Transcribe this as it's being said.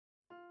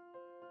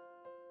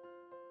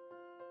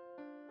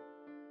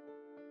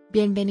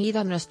Bienvenido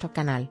a nuestro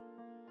canal.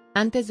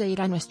 Antes de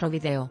ir a nuestro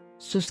video,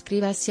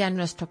 suscríbase a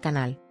nuestro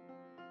canal.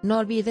 No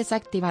olvides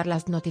activar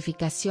las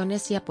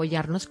notificaciones y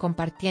apoyarnos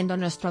compartiendo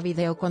nuestro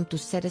video con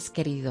tus seres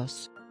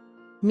queridos.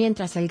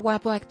 Mientras el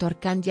guapo actor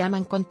Can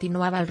Yaman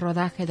continuaba el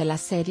rodaje de la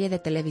serie de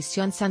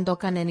televisión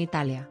Sandokan en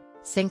Italia,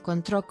 se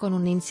encontró con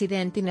un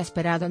incidente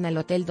inesperado en el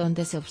hotel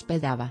donde se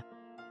hospedaba.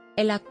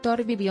 El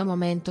actor vivió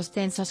momentos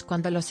tensos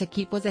cuando los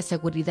equipos de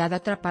seguridad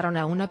atraparon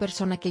a una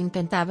persona que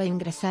intentaba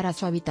ingresar a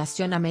su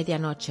habitación a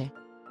medianoche.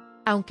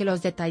 Aunque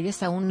los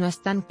detalles aún no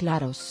están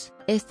claros,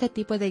 este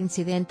tipo de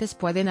incidentes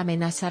pueden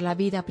amenazar la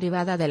vida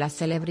privada de las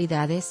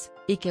celebridades,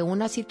 y que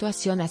una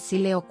situación así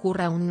le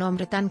ocurra a un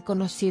hombre tan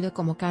conocido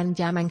como Can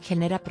Yaman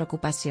genera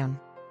preocupación.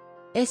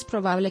 Es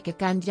probable que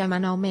Can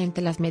Yaman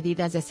aumente las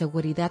medidas de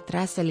seguridad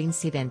tras el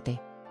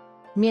incidente.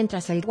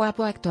 Mientras el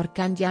guapo actor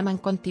Can Yaman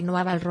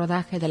continuaba el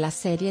rodaje de la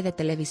serie de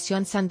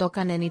televisión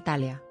Sandokan en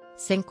Italia,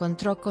 se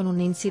encontró con un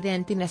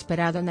incidente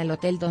inesperado en el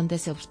hotel donde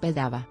se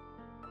hospedaba.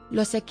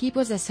 Los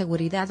equipos de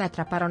seguridad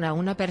atraparon a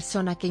una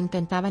persona que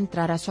intentaba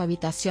entrar a su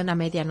habitación a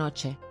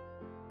medianoche.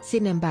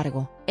 Sin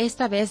embargo,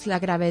 esta vez la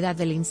gravedad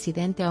del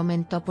incidente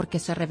aumentó porque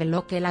se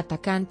reveló que el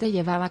atacante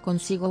llevaba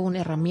consigo una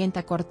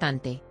herramienta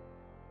cortante.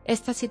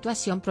 Esta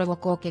situación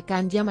provocó que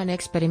Can Yaman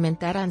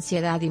experimentara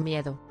ansiedad y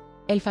miedo.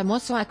 El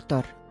famoso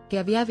actor, que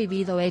había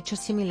vivido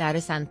hechos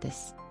similares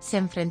antes, se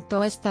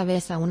enfrentó esta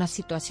vez a una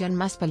situación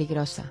más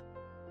peligrosa.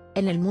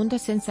 En el mundo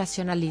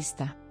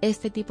sensacionalista,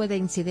 este tipo de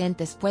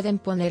incidentes pueden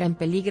poner en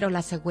peligro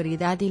la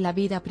seguridad y la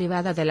vida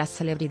privada de las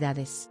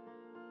celebridades.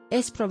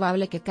 Es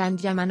probable que Can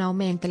Yaman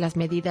aumente las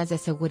medidas de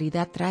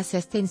seguridad tras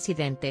este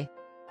incidente.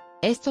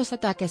 Estos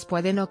ataques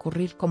pueden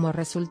ocurrir como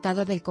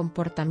resultado del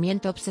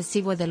comportamiento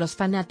obsesivo de los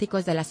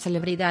fanáticos de las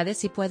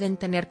celebridades y pueden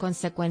tener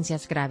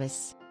consecuencias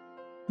graves.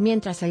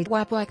 Mientras el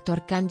guapo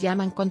actor Can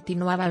Yaman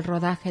continuaba el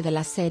rodaje de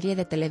la serie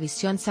de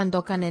televisión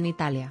Sandokan en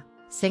Italia,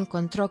 se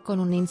encontró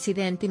con un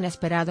incidente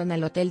inesperado en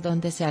el hotel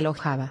donde se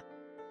alojaba.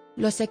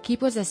 Los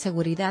equipos de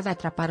seguridad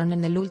atraparon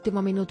en el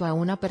último minuto a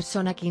una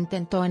persona que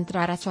intentó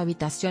entrar a su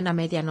habitación a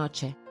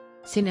medianoche.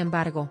 Sin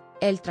embargo,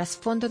 el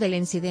trasfondo del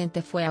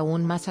incidente fue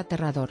aún más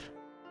aterrador.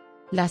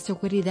 La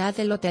seguridad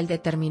del hotel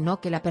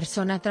determinó que la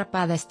persona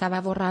atrapada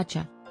estaba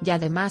borracha, y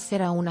además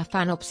era una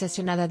fan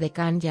obsesionada de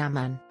Can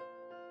Yaman.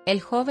 El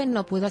joven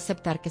no pudo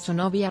aceptar que su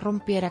novia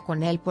rompiera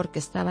con él porque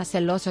estaba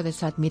celoso de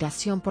su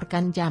admiración por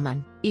Can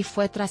Yaman, y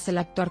fue tras el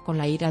actor con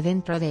la ira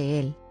dentro de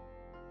él.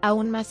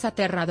 Aún más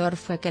aterrador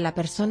fue que la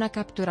persona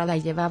capturada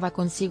llevaba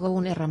consigo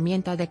una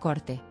herramienta de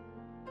corte.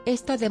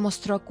 Esto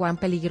demostró cuán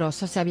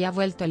peligroso se había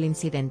vuelto el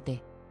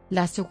incidente.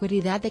 La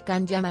seguridad de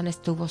Can Yaman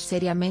estuvo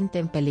seriamente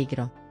en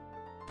peligro.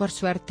 Por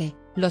suerte,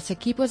 los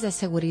equipos de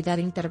seguridad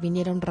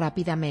intervinieron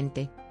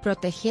rápidamente,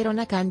 protegieron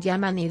a Can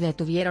Yaman y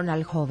detuvieron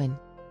al joven.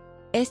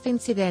 Este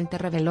incidente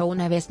reveló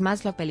una vez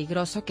más lo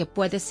peligroso que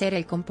puede ser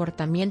el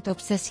comportamiento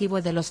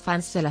obsesivo de los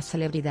fans de las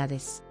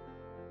celebridades.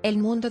 El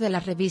mundo de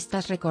las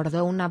revistas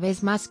recordó una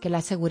vez más que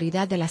la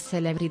seguridad de las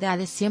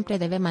celebridades siempre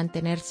debe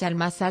mantenerse al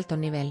más alto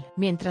nivel.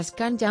 Mientras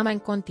Can Yaman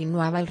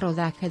continuaba el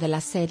rodaje de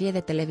la serie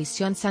de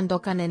televisión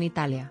Sandokan en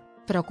Italia,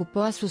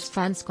 preocupó a sus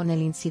fans con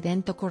el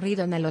incidente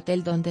ocurrido en el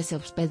hotel donde se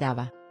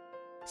hospedaba.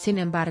 Sin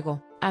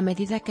embargo, a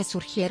medida que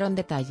surgieron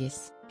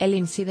detalles, el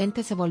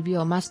incidente se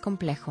volvió más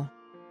complejo.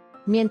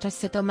 Mientras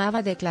se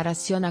tomaba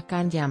declaración a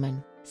Can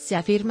Yaman, se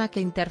afirma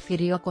que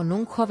interfirió con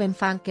un joven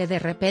fan que de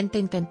repente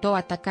intentó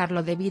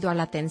atacarlo debido a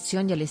la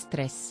tensión y el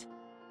estrés.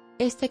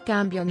 Este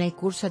cambio en el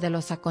curso de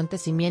los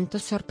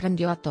acontecimientos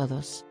sorprendió a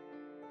todos.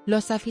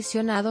 Los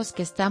aficionados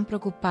que están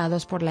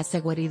preocupados por la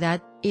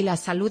seguridad y la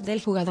salud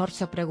del jugador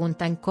se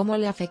preguntan cómo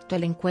le afectó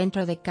el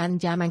encuentro de Can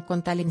Yaman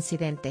con tal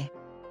incidente.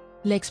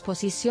 La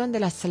exposición de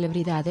las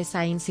celebridades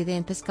a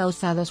incidentes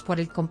causados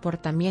por el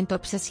comportamiento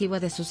obsesivo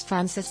de sus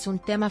fans es un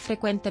tema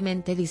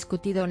frecuentemente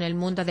discutido en el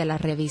mundo de las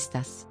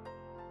revistas.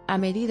 A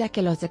medida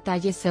que los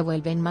detalles se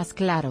vuelven más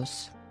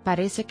claros,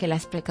 parece que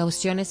las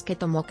precauciones que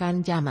tomó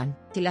Can Yaman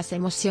y las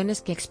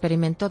emociones que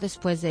experimentó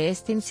después de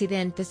este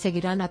incidente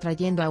seguirán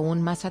atrayendo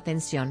aún más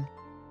atención.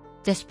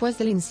 Después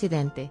del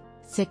incidente,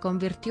 se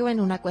convirtió en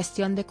una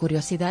cuestión de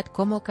curiosidad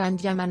cómo Can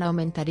Yaman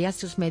aumentaría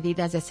sus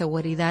medidas de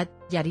seguridad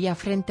y haría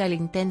frente al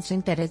intenso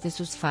interés de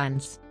sus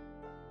fans.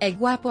 El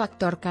guapo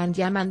actor Can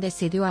Yaman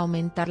decidió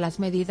aumentar las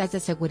medidas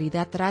de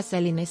seguridad tras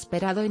el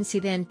inesperado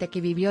incidente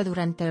que vivió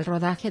durante el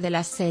rodaje de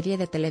la serie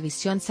de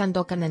televisión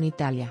Sandokan en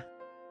Italia.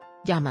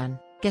 Yaman,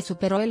 que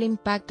superó el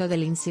impacto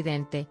del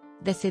incidente,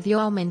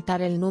 decidió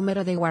aumentar el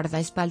número de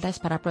guardaespaldas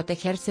para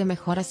protegerse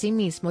mejor a sí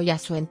mismo y a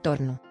su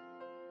entorno.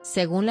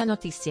 Según la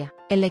noticia,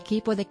 el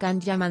equipo de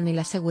Can Yaman y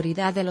la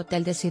seguridad del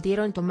hotel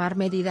decidieron tomar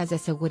medidas de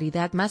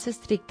seguridad más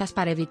estrictas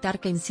para evitar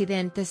que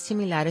incidentes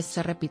similares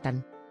se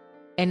repitan.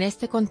 En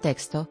este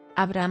contexto,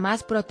 habrá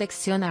más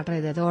protección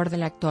alrededor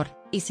del actor,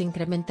 y se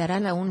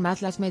incrementarán aún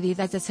más las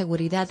medidas de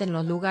seguridad en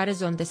los lugares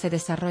donde se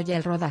desarrolla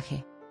el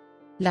rodaje.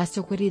 La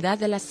seguridad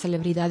de las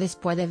celebridades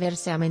puede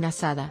verse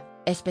amenazada,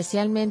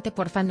 especialmente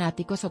por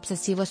fanáticos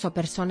obsesivos o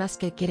personas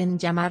que quieren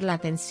llamar la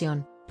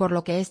atención, por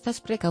lo que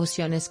estas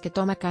precauciones que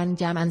toma Can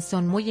Yaman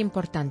son muy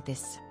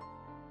importantes.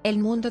 El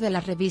mundo de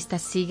las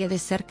revistas sigue de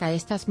cerca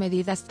estas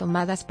medidas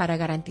tomadas para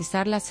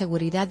garantizar la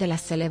seguridad de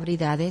las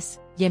celebridades,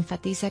 y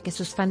enfatiza que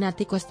sus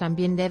fanáticos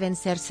también deben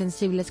ser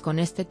sensibles con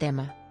este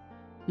tema.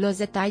 Los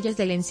detalles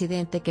del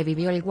incidente que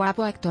vivió el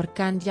guapo actor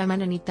Can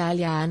Yaman en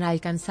Italia han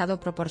alcanzado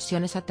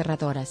proporciones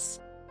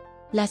aterradoras.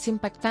 Las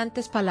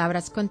impactantes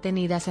palabras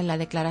contenidas en la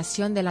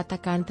declaración del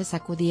atacante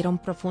sacudieron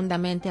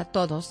profundamente a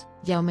todos,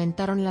 y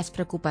aumentaron las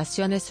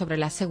preocupaciones sobre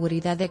la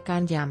seguridad de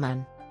Can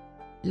Yaman.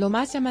 Lo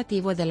más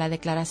llamativo de la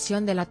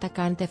declaración del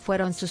atacante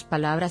fueron sus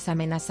palabras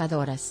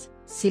amenazadoras: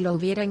 si lo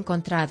hubiera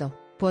encontrado,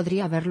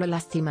 podría haberlo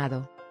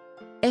lastimado.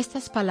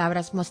 Estas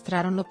palabras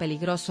mostraron lo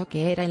peligroso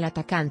que era el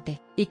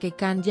atacante, y que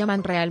Can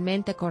Yaman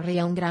realmente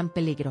corría un gran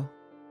peligro.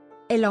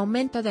 El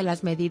aumento de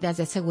las medidas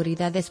de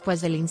seguridad después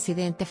del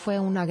incidente fue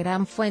una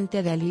gran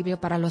fuente de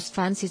alivio para los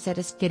fans y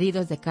seres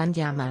queridos de Can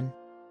Yaman.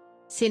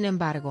 Sin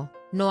embargo,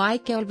 no hay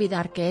que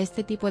olvidar que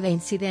este tipo de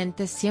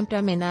incidentes siempre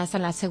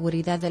amenazan la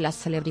seguridad de las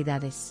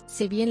celebridades.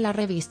 Si bien la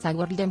revista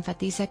World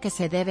enfatiza que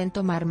se deben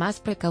tomar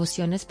más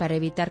precauciones para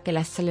evitar que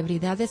las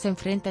celebridades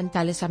enfrenten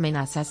tales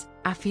amenazas,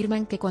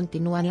 afirman que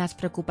continúan las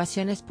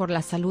preocupaciones por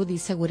la salud y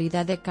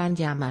seguridad de Can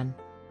Yaman.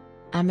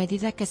 A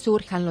medida que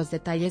surjan los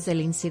detalles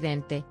del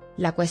incidente,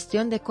 la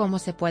cuestión de cómo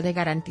se puede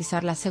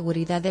garantizar la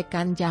seguridad de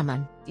Can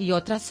Yaman y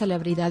otras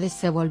celebridades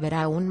se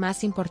volverá aún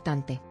más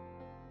importante.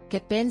 ¿Qué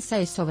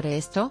pensáis sobre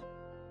esto?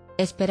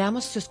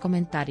 Esperamos sus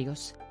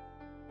comentarios.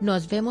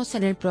 Nos vemos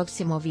en el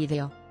próximo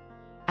video.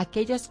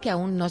 Aquellos que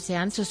aún no se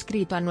han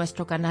suscrito a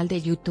nuestro canal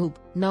de YouTube,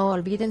 no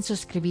olviden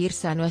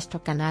suscribirse a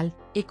nuestro canal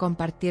y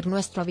compartir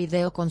nuestro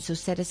video con sus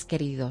seres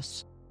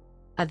queridos.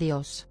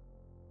 Adiós.